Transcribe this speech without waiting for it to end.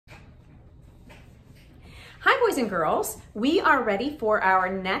Hi boys and girls, we are ready for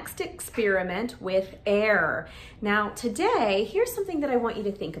our next experiment with air. Now today, here's something that I want you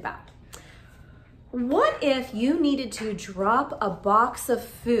to think about. What if you needed to drop a box of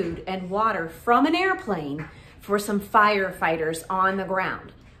food and water from an airplane for some firefighters on the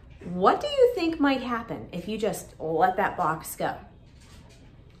ground? What do you think might happen if you just let that box go?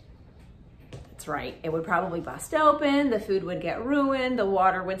 That's right, it would probably bust open, the food would get ruined, the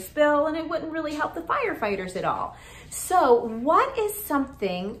water would spill, and it wouldn't really help the firefighters at all. So what is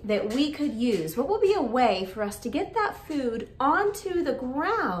something that we could use? What would be a way for us to get that food onto the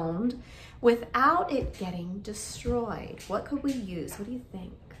ground without it getting destroyed? What could we use? What do you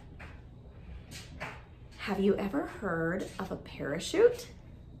think? Have you ever heard of a parachute?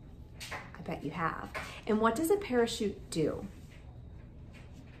 I bet you have. And what does a parachute do?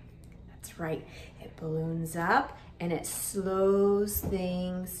 That's right, it balloons up and it slows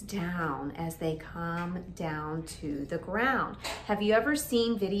things down as they come down to the ground. Have you ever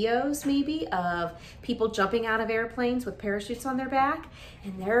seen videos maybe of people jumping out of airplanes with parachutes on their back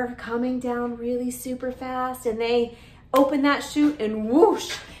and they're coming down really super fast and they open that chute and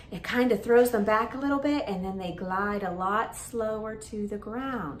whoosh, it kind of throws them back a little bit and then they glide a lot slower to the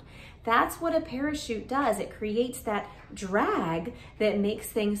ground. That's what a parachute does. It creates that drag that makes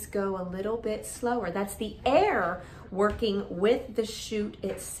things go a little bit slower. That's the air working with the chute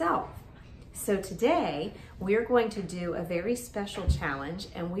itself. So today, we're going to do a very special challenge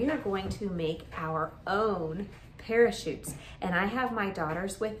and we are going to make our own parachutes. And I have my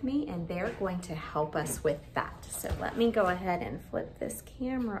daughters with me and they're going to help us with that. So let me go ahead and flip this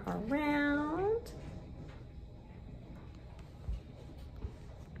camera around.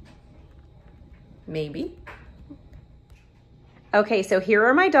 Maybe. Okay, so here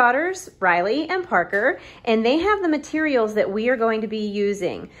are my daughters, Riley and Parker, and they have the materials that we are going to be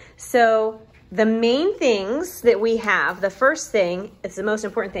using. So the main things that we have, the first thing, it's the most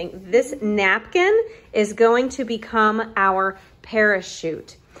important thing, this napkin is going to become our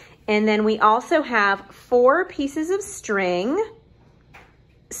parachute. And then we also have 4 pieces of string,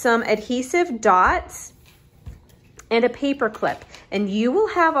 some adhesive dots, and a paper clip. And you will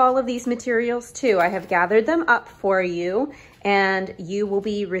have all of these materials too. I have gathered them up for you and you will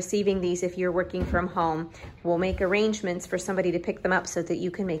be receiving these if you're working from home. We'll make arrangements for somebody to pick them up so that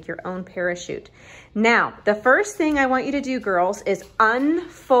you can make your own parachute. Now, the first thing I want you to do, girls, is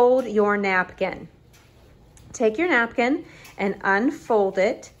unfold your napkin. Take your napkin and unfold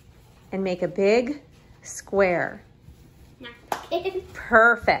it and make a big square.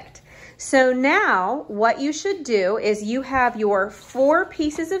 Perfect. So now what you should do is you have your 4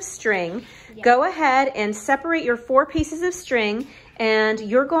 pieces of string. Yeah. Go ahead and separate your 4 pieces of string and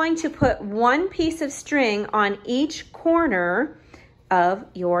you're going to put 1 piece of string on each corner of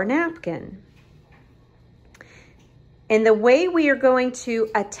your napkin. And the way we are going to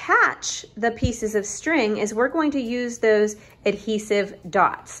attach the pieces of string is we're going to use those adhesive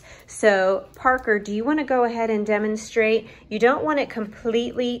dots. So Parker, do you want to go ahead and demonstrate? You don't want it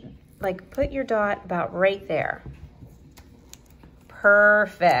completely, like put your dot about right there.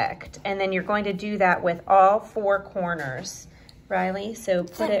 Perfect. And then you're going to do that with all 4 corners. Riley, so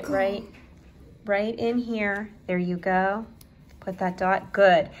put it right in here. There you go. Put that dot,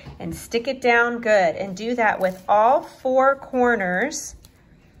 good. And stick it down, good. And do that with all 4 corners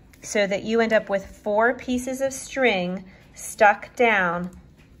so that you end up with 4 pieces of string stuck down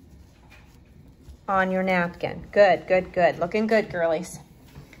on your napkin. Good, good, good. Looking good, girlies.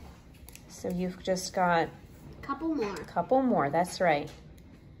 So you've just got a couple more, that's right.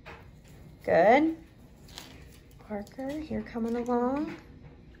 Good. Parker, you're coming along.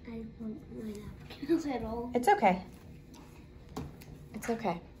 I want my napkins at all. It's okay. It's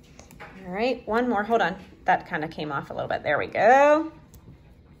okay. All right, one more, hold on. That kind of came off a little bit. There we go.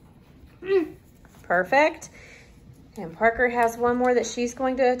 Perfect. And Parker has one more that she's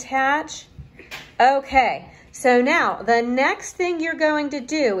going to attach. Okay. So now the next thing you're going to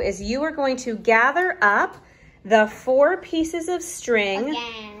do is you are going to gather up the 4 pieces of string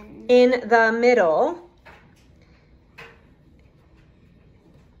again in the middle.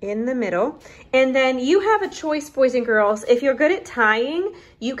 And then you have a choice, boys and girls. If you're good at tying,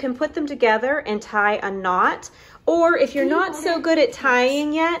 you can put them together and tie a knot. Or if you're not so good at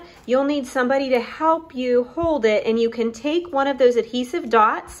tying yet, you'll need somebody to help you hold it. And you can take one of those adhesive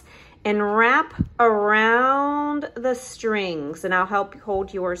dots and wrap around the strings. And I'll help you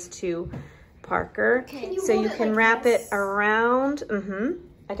hold yours too, Parker. So you can wrap it around.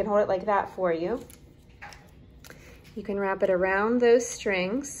 I can hold it like that for you. You can wrap it around those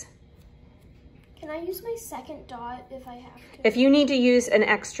strings. Can I use my second dot if I have to? If you need to use an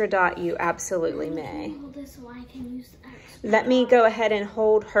extra dot, you absolutely may. Hold this so I can use the extra Let me go ahead and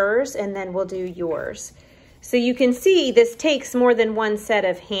hold hers, and then we'll do yours. So you can see this takes more than one set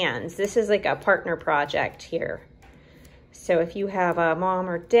of hands. This is like a partner project here. So if you have a mom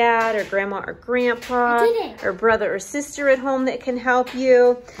or dad or grandma or grandpa or brother or sister at home that can help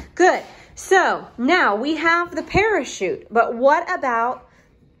you, good. So now we have the parachute, but what about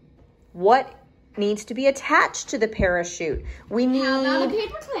what needs to be attached to the parachute? We need, how about a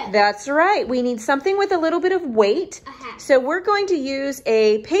paper clip? That's right. We need something with a little bit of weight. So we're going to use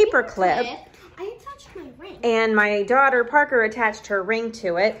a paper clip. I attached my ring. And my daughter Parker attached her ring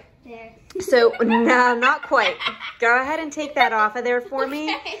to it. There. So no, not quite. Go ahead and take that off of there for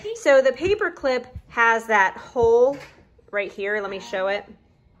me. So the paper clip has that hole right here. Let me show it.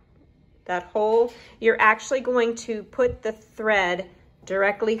 That hole. You're actually going to put the thread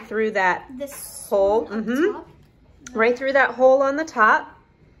directly through that hole. Right through that hole on the top.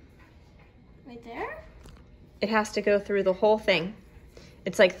 Right there? It has to go through the whole thing.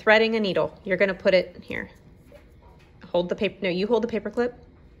 It's like threading a needle. You're going to put it here. Hold the paper. No, you hold the paper clip.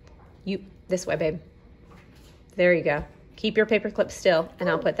 You, this way, babe. There you go. Keep your paper clip still, and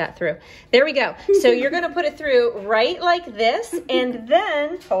I'll put that through. There we go. So you're going to put it through right like this, and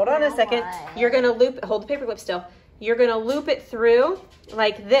then, hold on a second. You're going to loop, hold the paper clip still. You're going to loop it through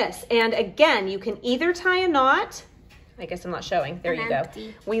like this. And again, you can either tie a knot. I guess I'm not showing. There you go.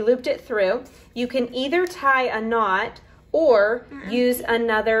 We looped it through. You can either tie a knot or use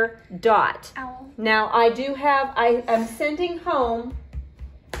another dot. Now, I'm sending home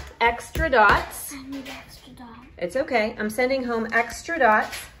extra dots. I need extra dot. It's okay. I'm sending home extra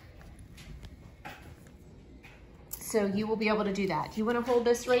dots. So you will be able to do that. Do you want to hold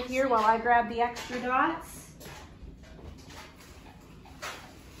this right here while I grab the extra dots?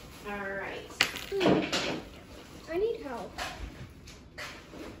 All right. I need help.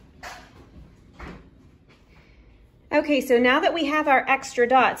 Okay, so now that we have our extra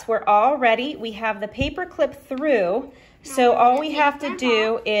dots, we're all ready. We have the paper clip through. So all we have to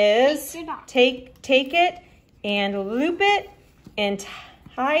do is take it and loop it and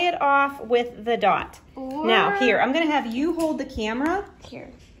tie it off with the dot. Now here, I'm gonna have you hold the camera.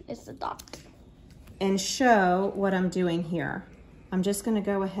 Here is the dot. And show what I'm doing here. I'm just gonna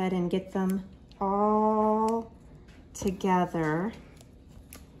go ahead and get them all together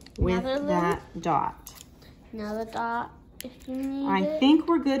with that dot. Another dot if you need I think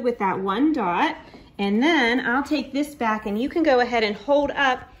we're good with that one dot. And then I'll take this back and you can go ahead and hold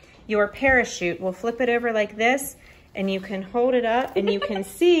up your parachute. We'll flip it over like this and you can hold it up and you can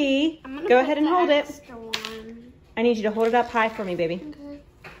see. Go ahead and hold it. I need you to hold it up high for me, baby. Okay.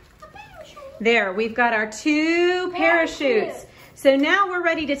 There, we've got our 2 parachutes. So now we're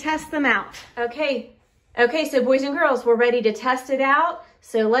ready to test them out. Okay, so boys and girls, we're ready to test it out.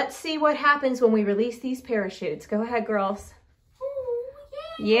 So let's see what happens when we release these parachutes. Go ahead, girls.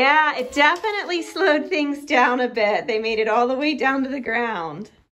 Yeah, it definitely slowed things down a bit. They made it all the way down to the ground.